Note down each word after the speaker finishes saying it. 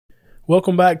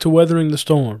Welcome back to Weathering the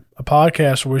Storm, a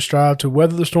podcast where we strive to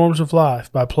weather the storms of life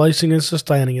by placing and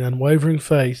sustaining an unwavering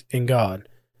faith in God.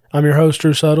 I'm your host,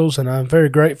 Drew Suttles, and I'm very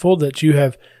grateful that you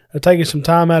have taken some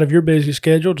time out of your busy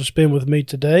schedule to spend with me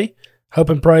today. Hope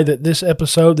and pray that this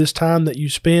time that you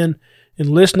spend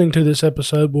in listening to this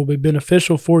episode will be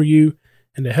beneficial for you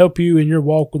and to help you in your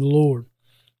walk with the Lord.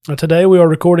 Today we are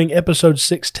recording episode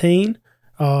 16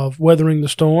 of Weathering the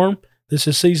Storm. This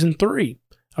is season 3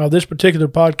 of this particular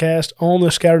podcast on the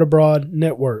Scattered Abroad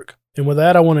Network. And with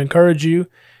that, I want to encourage you,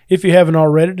 if you haven't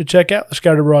already, to check out the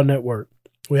Scattered Abroad Network.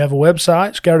 We have a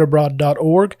website,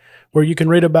 scatteredabroad.org, where you can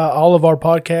read about all of our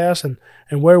podcasts and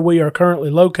where we are currently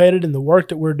located and the work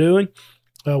that we're doing.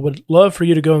 Would love for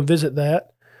you to go and visit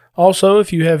that. Also,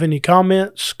 if you have any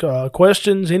comments,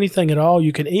 questions, anything at all,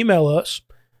 you can email us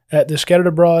at the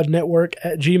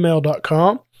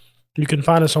scatteredabroadnetwork@gmail.com. You can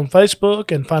find us on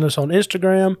Facebook and find us on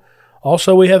Instagram.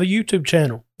 Also, we have a YouTube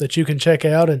channel that you can check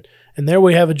out, and there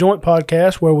we have a joint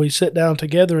podcast where we sit down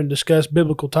together and discuss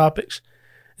biblical topics.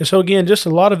 And so, again, just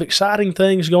a lot of exciting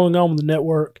things going on with the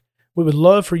network. We would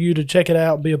love for you to check it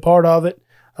out and be a part of it,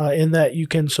 in that you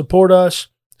can support us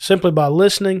simply by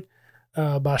listening,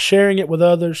 by sharing it with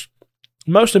others.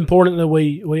 Most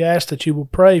importantly, we ask that you will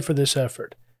pray for this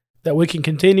effort, that we can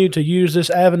continue to use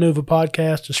this avenue of a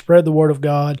podcast to spread the Word of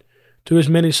God to as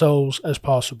many souls as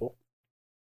possible.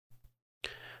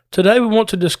 Today we want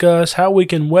to discuss how we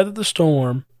can weather the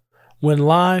storm when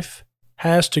life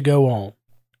has to go on.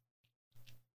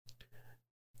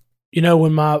 You know,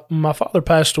 when my father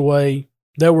passed away,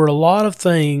 there were a lot of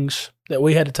things that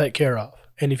we had to take care of.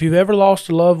 And if you've ever lost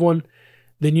a loved one,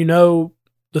 then you know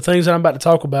the things that I'm about to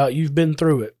talk about, you've been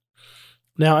through it.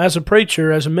 Now, as a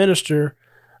preacher, as a minister,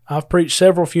 I've preached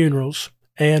several funerals,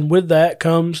 and with that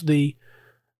comes the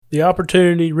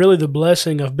opportunity, really the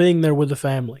blessing of being there with the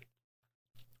family.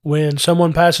 When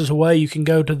someone passes away, you can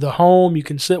go to the home, you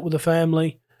can sit with the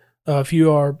family. If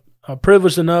you are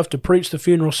privileged enough to preach the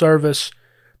funeral service,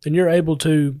 then you're able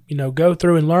to, go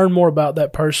through and learn more about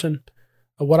that person.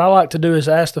 What I like to do is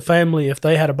ask the family if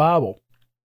they had a Bible,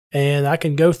 and I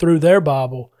can go through their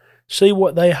Bible, see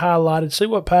what they highlighted, see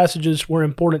what passages were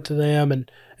important to them,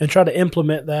 and try to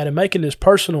implement that and make it as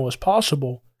personal as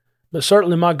possible. But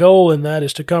certainly my goal in that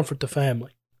is to comfort the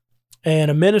family. And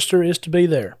a minister is to be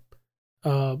there,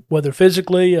 whether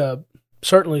physically,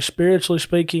 certainly spiritually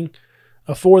speaking,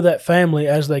 for that family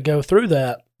as they go through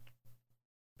that.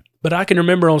 But I can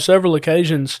remember on several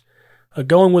occasions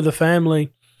going with the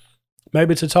family,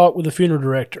 maybe to talk with the funeral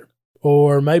director,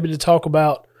 or maybe to talk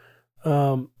about,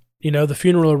 the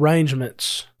funeral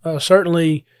arrangements.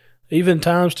 Certainly, even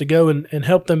times to go and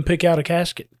help them pick out a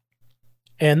casket.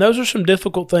 And those are some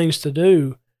difficult things to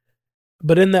do.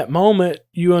 But in that moment,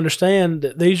 you understand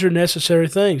that these are necessary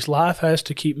things. Life has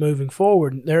to keep moving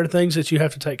forward. There are things that you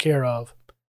have to take care of.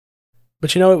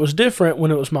 But it was different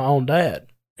when it was my own dad.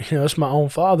 It's my own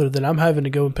father that I'm having to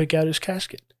go and pick out his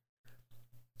casket.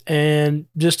 And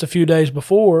just a few days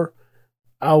before,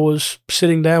 I was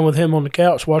sitting down with him on the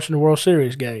couch watching the World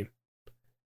Series game.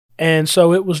 And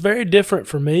so it was very different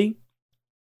for me.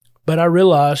 But I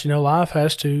realized, life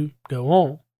has to go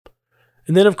on.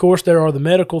 And then, of course, there are the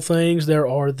medical things. There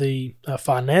are the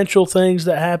financial things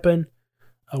that happen.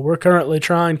 We're currently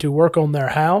trying to work on their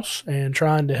house and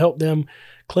trying to help them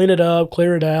clean it up,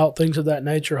 clear it out, things of that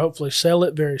nature, hopefully sell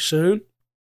it very soon.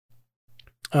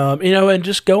 And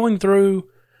just going through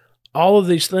all of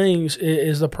these things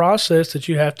is the process that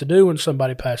you have to do when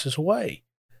somebody passes away.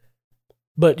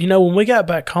 But, when we got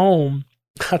back home,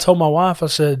 I told my wife, I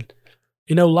said,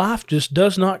 life just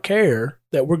does not care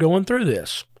that we're going through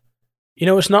this.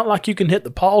 It's not like you can hit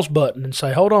the pause button and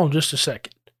say, hold on just a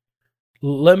second.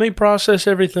 Let me process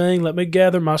everything. Let me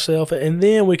gather myself, and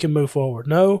then we can move forward.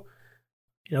 No,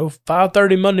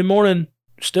 5:30 Monday morning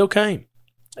still came.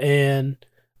 And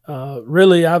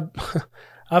really,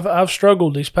 I've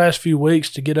struggled these past few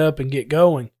weeks to get up and get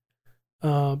going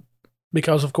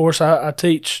because, of course, I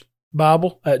teach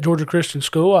Bible at Georgia Christian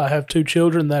School. I have 2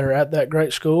 children that are at that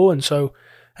great school, and so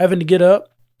having to get up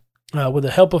with the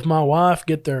help of my wife,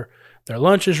 get their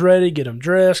lunches ready, get them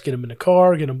dressed, get them in the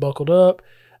car, get them buckled up,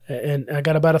 and I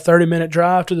got about a 30-minute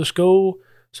drive to the school,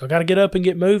 so I got to get up and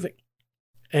get moving.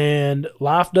 And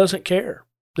life doesn't care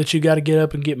that you got to get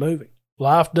up and get moving.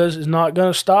 Life is not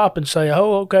going to stop and say,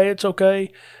 oh, okay, it's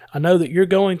okay. I know that you're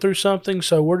going through something,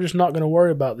 so we're just not going to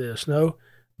worry about this. No,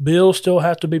 bills still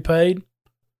have to be paid.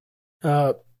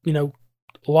 A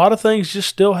lot of things just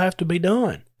still have to be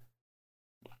done.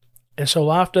 And so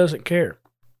life doesn't care.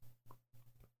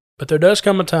 But there does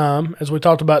come a time, as we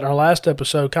talked about in our last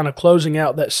episode, kind of closing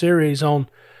out that series on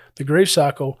the grief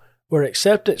cycle, where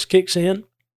acceptance kicks in,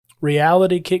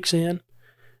 reality kicks in,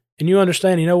 and you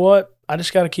understand, you know what? I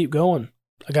just got to keep going.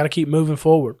 I got to keep moving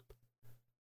forward.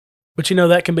 But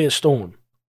that can be a storm.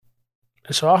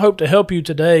 And so I hope to help you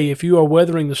today if you are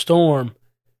weathering the storm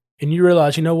and you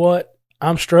realize, you know what?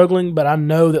 I'm struggling, but I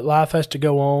know that life has to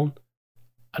go on.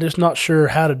 I'm just not sure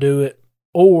how to do it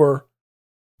or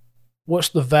what's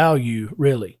the value,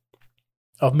 really,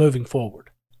 of moving forward.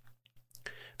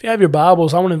 If you have your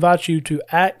Bibles, I want to invite you to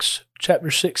Acts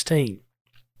chapter 16.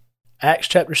 Acts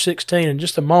chapter 16. In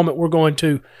just a moment, we're going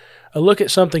to look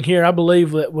at something here I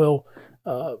believe that will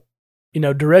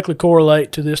directly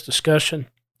correlate to this discussion.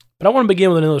 But I want to begin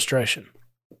with an illustration.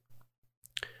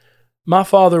 My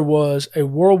father was a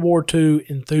World War II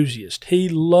enthusiast. He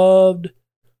loved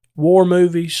war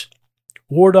movies,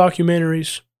 war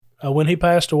documentaries. When he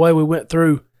passed away, we went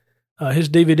through his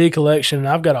DVD collection, and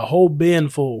I've got a whole bin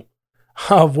full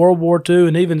of World War II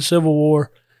and even Civil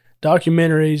War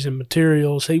documentaries and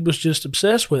materials. He was just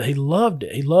obsessed with it. He loved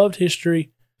it. He loved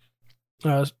history,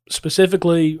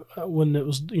 specifically when it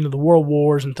was the world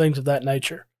wars and things of that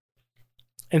nature.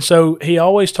 And so he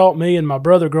always taught me and my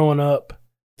brother growing up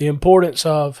the importance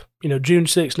of June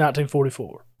 6,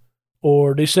 1944,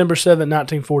 or December 7,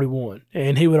 1941.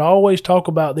 And he would always talk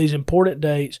about these important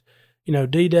dates,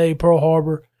 D-Day, Pearl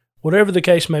Harbor, whatever the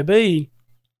case may be.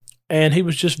 And he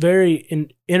was just very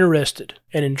interested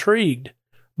and intrigued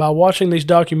by watching these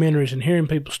documentaries and hearing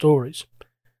people's stories.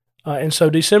 And so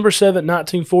December 7,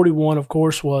 1941, of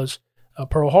course, was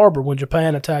Pearl Harbor when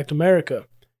Japan attacked America.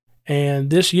 And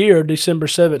this year, December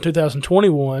 7,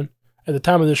 2021, at the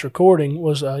time of this recording,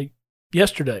 was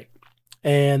yesterday.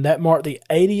 And that marked the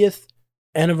 80th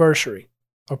anniversary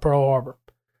of Pearl Harbor.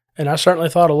 And I certainly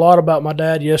thought a lot about my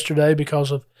dad yesterday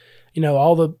because of,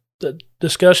 all the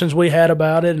discussions we had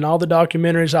about it and all the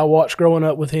documentaries I watched growing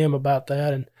up with him about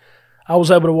that. And I was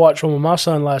able to watch one with my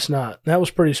son last night. That was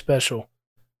pretty special.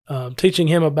 Teaching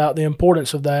him about the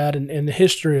importance of that and the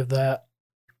history of that.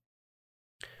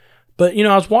 But,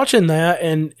 I was watching that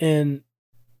and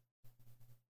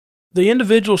the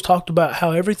individuals talked about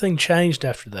how everything changed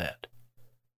after that,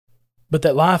 but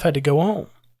that life had to go on.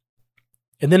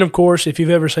 And then, of course, if you've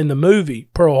ever seen the movie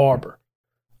Pearl Harbor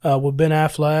with Ben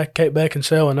Affleck, Kate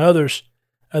Beckinsale, and others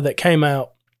that came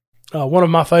out, one of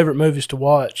my favorite movies to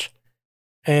watch.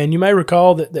 And you may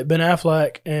recall that Ben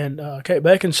Affleck and Kate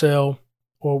Beckinsale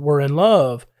were in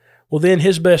love. Well, then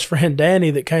his best friend Danny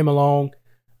that came along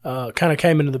kind of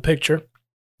came into the picture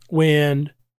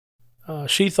when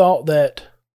she thought that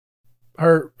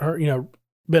her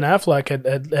Ben Affleck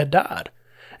had died.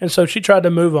 And so she tried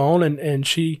to move on and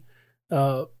she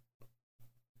fell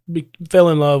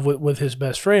in love with his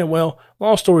best friend. Well,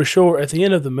 long story short, at the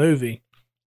end of the movie,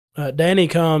 Danny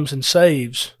comes and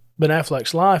saves Ben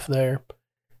Affleck's life there,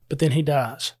 but then he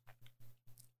dies.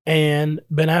 And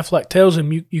Ben Affleck tells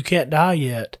him, you can't die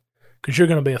yet because you're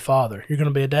going to be a father. You're going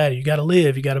to be a daddy. You got to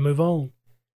live. You got to move on.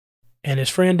 And his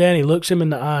friend Danny looks him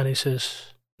in the eye and he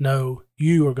says, no,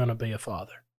 you are going to be a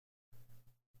father.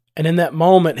 And in that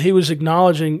moment, he was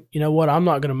acknowledging, you know what, I'm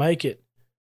not going to make it,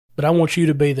 but I want you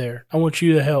to be there. I want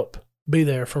you to help be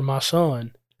there for my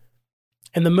son.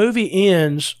 And the movie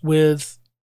ends with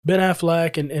Ben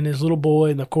Affleck and his little boy,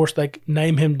 and of course they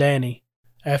name him Danny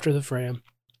after the friend.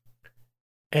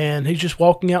 And he's just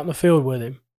walking out in the field with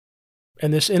him.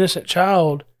 And this innocent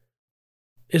child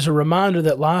is a reminder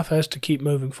that life has to keep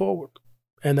moving forward.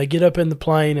 And they get up in the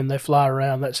plane and they fly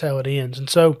around. That's how it ends. And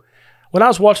so when I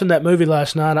was watching that movie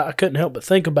last night, I couldn't help but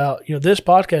think about, this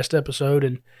podcast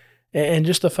episode and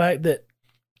just the fact that,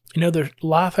 their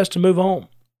life has to move on.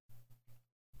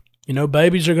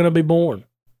 Babies are going to be born.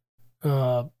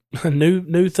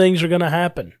 New things are going to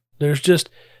happen. There's just,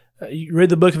 you read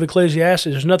the book of Ecclesiastes,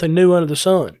 there's nothing new under the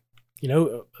sun.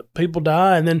 People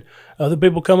die and then other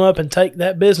people come up and take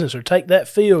that business or take that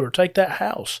field or take that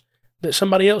house that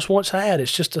somebody else once had.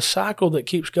 It's just a cycle that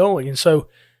keeps going. And so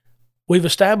we've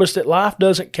established that life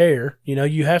doesn't care.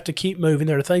 You have to keep moving.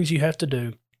 There are things you have to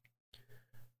do.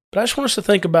 But I just want us to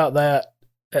think about that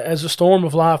as a storm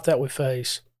of life that we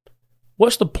face.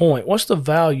 What's the point? What's the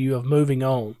value of moving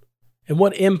on? And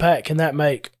what impact can that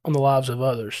make on the lives of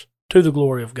others to the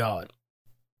glory of God?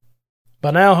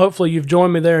 By now, hopefully you've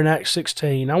joined me there in Acts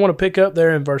 16. I want to pick up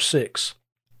there in verse 6.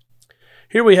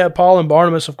 Here we have Paul and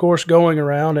Barnabas, of course, going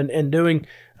around and doing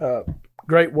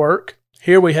great work.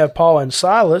 Here we have Paul and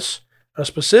Silas,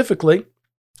 specifically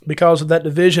because of that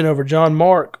division over John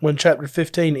Mark when chapter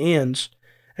 15 ends.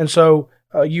 And so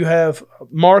you have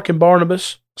Mark and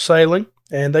Barnabas sailing,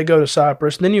 and they go to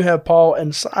Cyprus. And then you have Paul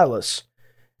and Silas,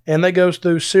 and they go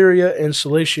through Syria and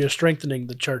Cilicia, strengthening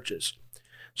the churches.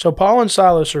 So Paul and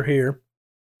Silas are here,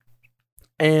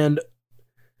 and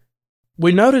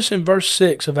we notice in verse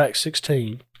 6 of Acts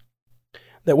 16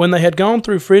 that when they had gone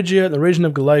through Phrygia and the region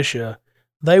of Galatia,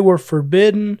 they were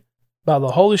forbidden by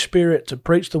the Holy Spirit to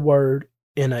preach the word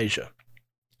in Asia.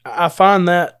 I find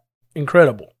that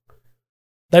incredible.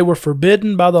 They were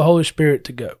forbidden by the Holy Spirit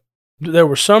to go. There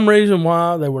was some reason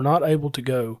why they were not able to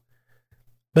go.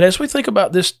 But as we think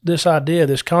about this idea,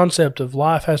 this concept of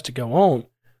life has to go on,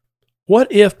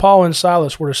 what if Paul and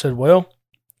Silas would have said, well,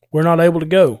 we're not able to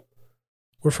go.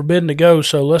 We're forbidden to go,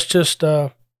 so let's just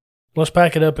let's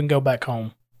pack it up and go back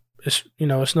home. It's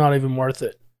not even worth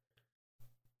it.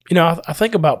 I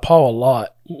think about Paul a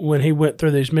lot when he went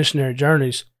through these missionary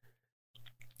journeys.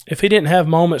 If he didn't have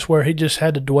moments where he just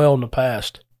had to dwell in the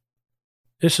past.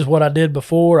 This is what I did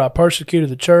before. I persecuted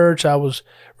the church. I was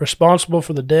responsible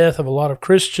for the death of a lot of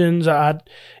Christians. I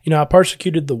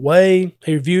persecuted the way.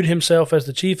 He viewed himself as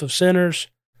the chief of sinners.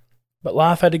 But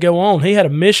life had to go on. He had a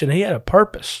mission. He had a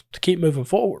purpose to keep moving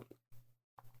forward.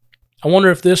 I wonder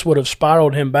if this would have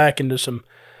spiraled him back into some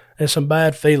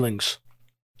bad feelings.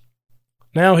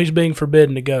 Now he's being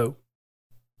forbidden to go.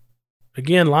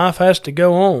 Again, life has to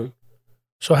go on.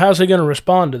 So how's he going to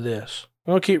respond to this?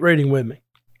 Well, keep reading with me.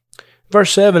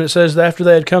 Verse 7, it says that after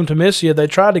they had come to Mysia, they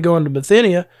tried to go into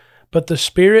Bithynia, but the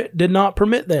Spirit did not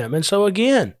permit them. And so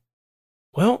again,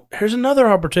 well, here's another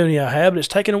opportunity I have, but it's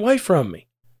taken away from me.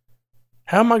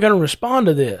 How am I going to respond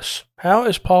to this? How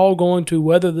is Paul going to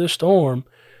weather this storm,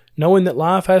 knowing that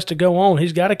life has to go on?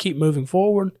 He's got to keep moving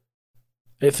forward.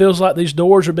 It feels like these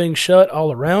doors are being shut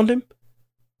all around him.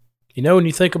 When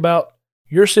you think about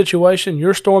your situation,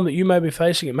 your storm that you may be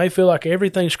facing, it may feel like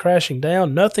everything's crashing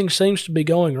down. Nothing seems to be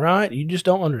going right. You just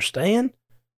don't understand.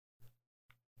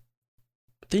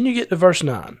 But then you get to verse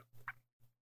 9.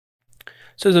 It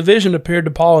says, a vision appeared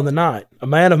to Paul in the night. A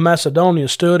man of Macedonia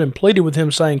stood and pleaded with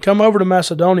him, saying, come over to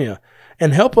Macedonia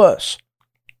and help us.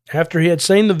 After he had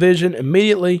seen the vision,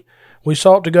 immediately we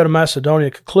sought to go to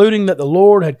Macedonia, concluding that the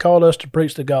Lord had called us to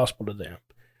preach the gospel to them.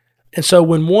 And so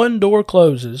when one door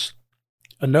closes,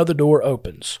 another door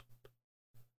opens.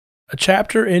 A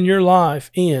chapter in your life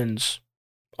ends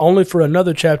only for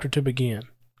another chapter to begin.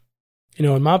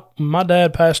 When my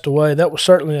dad passed away, that was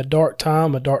certainly a dark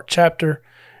time, a dark chapter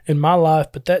in my life,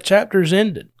 but that chapter's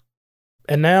ended.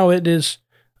 And now it is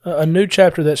a new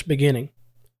chapter that's beginning.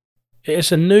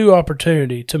 It's a new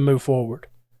opportunity to move forward.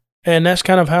 And that's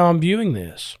kind of how I'm viewing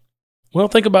this. Well,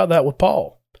 think about that with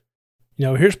Paul.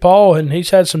 Here's Paul, and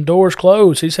he's had some doors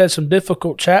closed. He's had some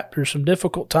difficult chapters, some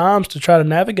difficult times to try to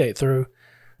navigate through.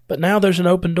 But now there's an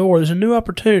open door. There's a new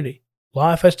opportunity.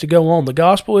 Life has to go on. The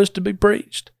gospel is to be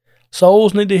preached.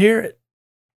 Souls need to hear it.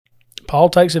 Paul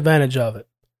takes advantage of it.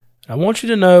 I want you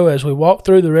to know, as we walk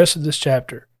through the rest of this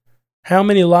chapter, how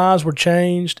many lives were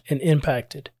changed and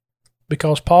impacted.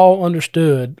 Because Paul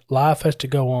understood life has to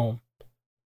go on.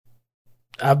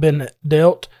 I've been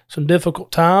dealt some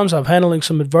difficult times. I'm handling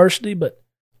some adversity, but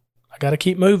I got to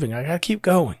keep moving. I got to keep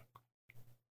going.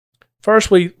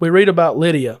 First, we read about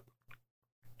Lydia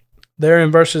there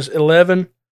in verses 11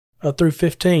 through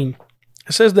 15.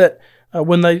 It says that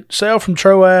when they sailed from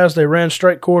Troas, they ran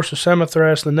straight course to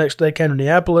Samothrace, and the next day came to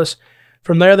Neapolis.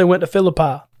 From there, they went to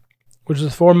Philippi, which is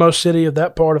the foremost city of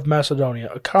that part of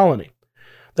Macedonia, a colony.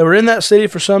 They were in that city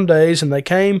for some days, and they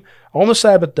came on the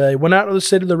Sabbath day, went out to the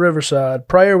city of the riverside.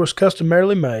 Prayer was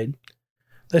customarily made.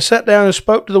 They sat down and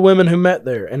spoke to the women who met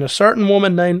there, and a certain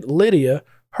woman named Lydia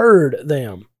heard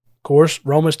them. Of course,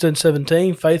 Romans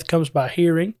 10:17, faith comes by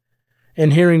hearing,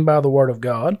 and hearing by the word of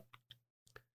God.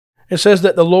 It says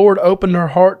that the Lord opened her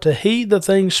heart to heed the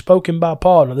things spoken by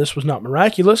Paul. Now, this was not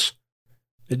miraculous.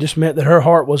 It just meant that her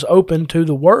heart was open to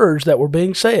the words that were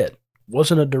being said.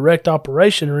 Wasn't a direct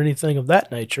operation or anything of that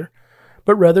nature,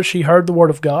 but rather she heard the word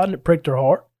of God and it pricked her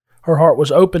heart. Her heart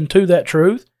was open to that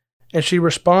truth, and she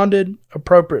responded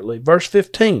appropriately. Verse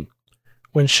 15,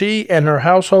 when she and her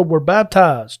household were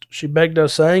baptized, she begged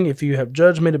us, saying, if you have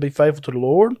judged me to be faithful to the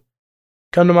Lord,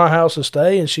 come to my house and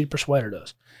stay, and she persuaded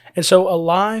us. And so a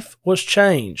life was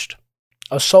changed.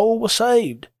 A soul was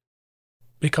saved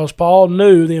because Paul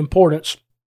knew the importance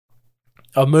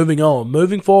of moving on,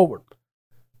 moving forward.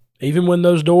 Even when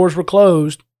those doors were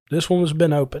closed, this one was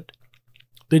been opened.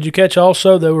 Did you catch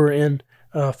also they were in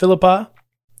Philippi?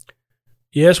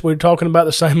 Yes, we're talking about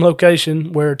the same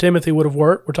location where Timothy would have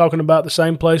worked. We're talking about the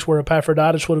same place where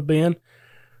Epaphroditus would have been.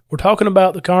 We're talking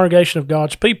about the congregation of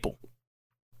God's people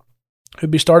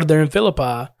who'd be started there in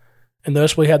Philippi, and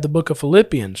thus we have the book of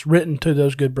Philippians written to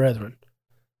those good brethren.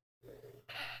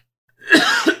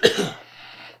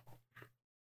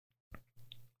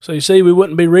 So you see, we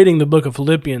wouldn't be reading the book of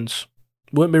Philippians,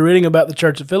 wouldn't be reading about the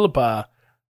church at Philippi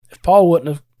if Paul wouldn't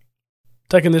have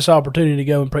taken this opportunity to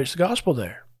go and preach the gospel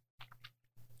there.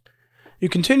 You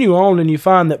continue on and you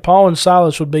find that Paul and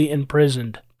Silas would be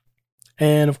imprisoned.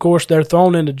 And of course, they're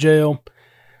thrown into jail.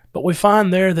 But we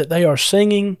find there that they are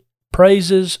singing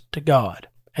praises to God,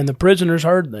 and the prisoners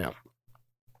heard them.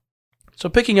 So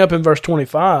picking up in verse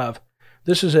 25,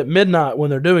 this is at midnight when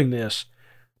they're doing this.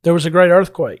 There was a great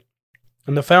earthquake,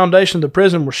 and the foundation of the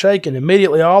prison was shaken.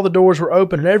 Immediately all the doors were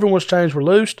open, and everyone's chains were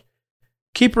loosed.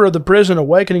 Keeper of the prison,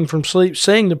 awakening from sleep,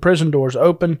 seeing the prison doors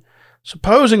open,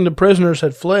 supposing the prisoners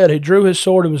had fled, he drew his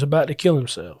sword and was about to kill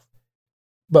himself.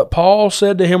 But Paul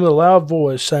said to him with a loud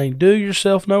voice, saying, "Do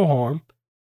yourself no harm.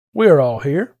 We are all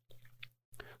here."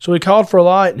 So he called for a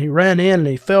light, and he ran in, and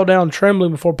he fell down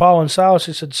trembling before Paul and Silas.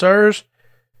 He said, "Sirs,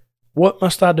 what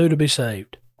must I do to be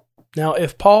saved?" Now,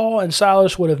 if Paul and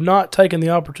Silas would have not taken the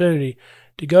opportunity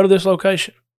to go to this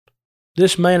location,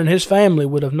 this man and his family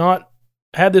would have not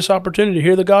had this opportunity to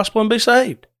hear the gospel and be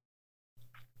saved.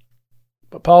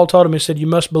 But Paul told him, he said, "You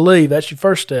must believe. That's your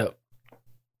first step."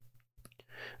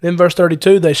 Then verse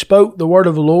 32, they spoke the word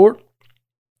of the Lord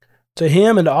to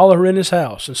him and to all who were in his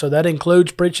house. And so that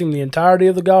includes preaching the entirety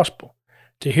of the gospel.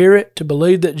 To hear it, to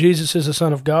believe that Jesus is the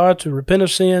Son of God, to repent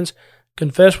of sins,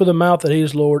 confess with the mouth that he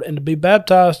is Lord, and to be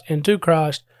baptized into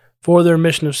Christ for the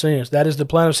remission of sins. That is the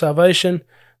plan of salvation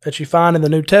that you find in the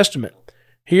New Testament.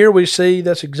 Here we see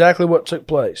that's exactly what took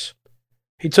place.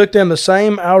 He took them the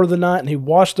same hour of the night, and he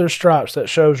washed their stripes. That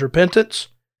shows repentance.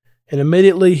 And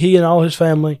immediately he and all his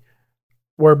family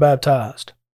were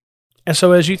baptized. And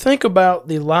so as you think about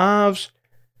the lives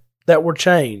that were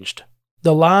changed,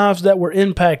 the lives that were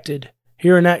impacted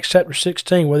here in Acts chapter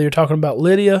 16, whether you're talking about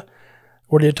Lydia,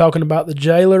 whether you're talking about the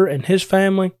jailer and his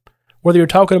family, whether you're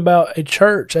talking about a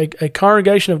church, a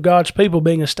congregation of God's people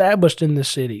being established in this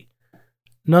city,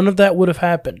 none of that would have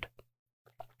happened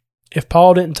if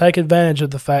Paul didn't take advantage of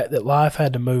the fact that life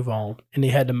had to move on and he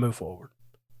had to move forward.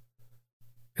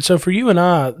 And so for you and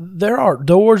I, there are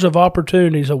doors of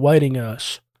opportunities awaiting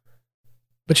us.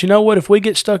 But you know what? If we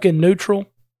get stuck in neutral,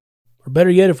 or better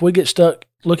yet, if we get stuck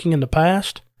looking in the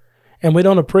past, and we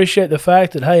don't appreciate the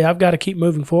fact that, hey, I've got to keep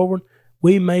moving forward,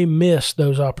 we may miss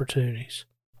those opportunities.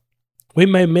 We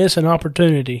may miss an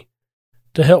opportunity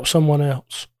to help someone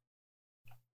else.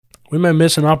 We may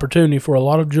miss an opportunity for a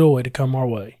lot of joy to come our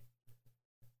way.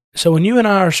 So when you and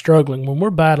I are struggling, when we're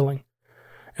battling,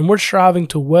 and we're striving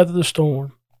to weather the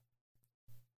storm,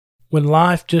 when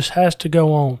life just has to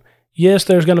go on, yes,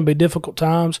 there's going to be difficult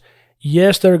times.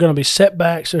 Yes, there are going to be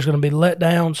setbacks. There's going to be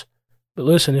letdowns. But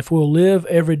listen, if we'll live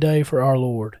every day for our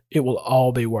Lord, it will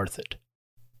all be worth it.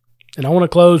 And I want to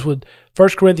close with 1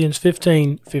 Corinthians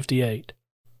 15:58.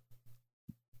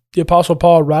 The Apostle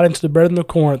Paul, writing to the brethren of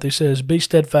Corinth, he says, "Be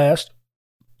steadfast,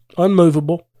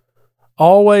 unmovable,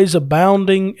 always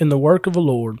abounding in the work of the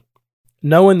Lord,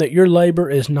 knowing that your labor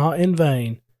is not in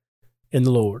vain in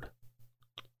the Lord."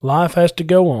 Life has to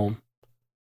go on,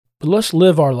 but let's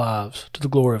live our lives to the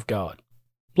glory of God.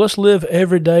 Let's live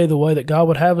every day the way that God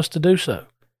would have us to do so,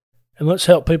 and let's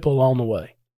help people along the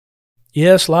way.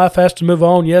 Yes, life has to move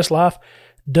on. Yes, life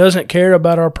doesn't care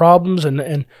about our problems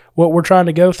and what we're trying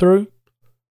to go through.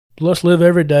 But let's live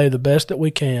every day the best that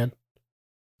we can,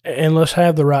 and let's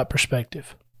have the right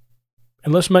perspective.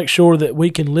 And let's make sure that we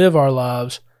can live our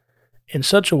lives in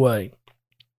such a way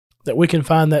that we can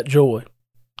find that joy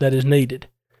that is needed.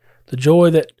 The joy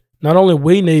that not only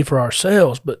we need for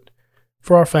ourselves, but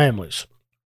for our families,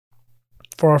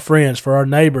 for our friends, for our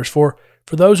neighbors, for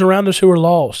those around us who are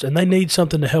lost, and they need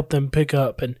something to help them pick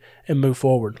up and move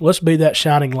forward. Let's be that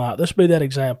shining light. Let's be that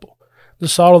example. The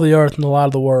salt of the earth and the light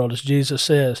of the world, as Jesus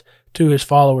says to his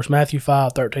followers, Matthew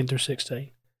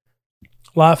 5:13-16.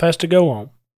 Life has to go on.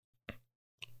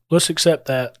 Let's accept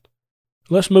that.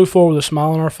 Let's move forward with a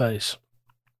smile on our face,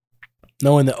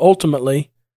 knowing that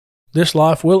ultimately this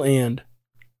life will end,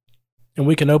 and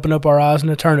we can open up our eyes in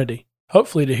eternity,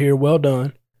 hopefully to hear, "Well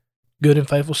done, good and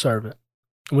faithful servant."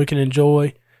 And we can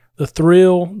enjoy the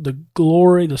thrill, the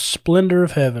glory, the splendor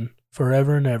of heaven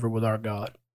forever and ever with our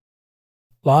God.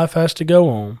 Life has to go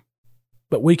on,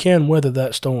 but we can weather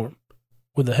that storm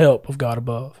with the help of God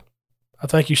above. I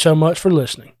thank you so much for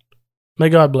listening. May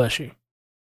God bless you.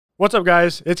 What's up,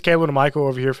 guys? It's Caleb and Michael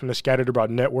over here from the Scattered Abroad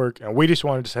Network, and we just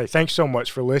wanted to say thanks so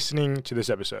much for listening to this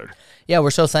episode. Yeah, we're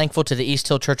so thankful to the East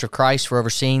Hill Church of Christ for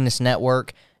overseeing this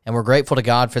network, and we're grateful to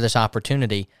God for this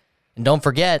opportunity. And don't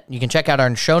forget, you can check out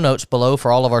our show notes below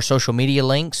for all of our social media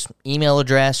links, email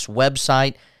address,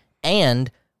 website,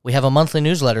 and we have a monthly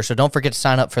newsletter, so don't forget to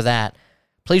sign up for that.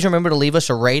 Please remember to leave us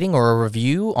a rating or a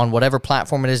review on whatever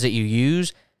platform it is that you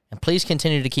use, and please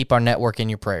continue to keep our network in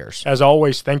your prayers. As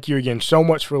always, thank you again so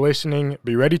much for listening.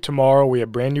 Be ready tomorrow. We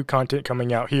have brand new content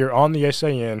coming out here on the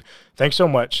SAN. Thanks so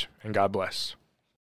much, and God bless.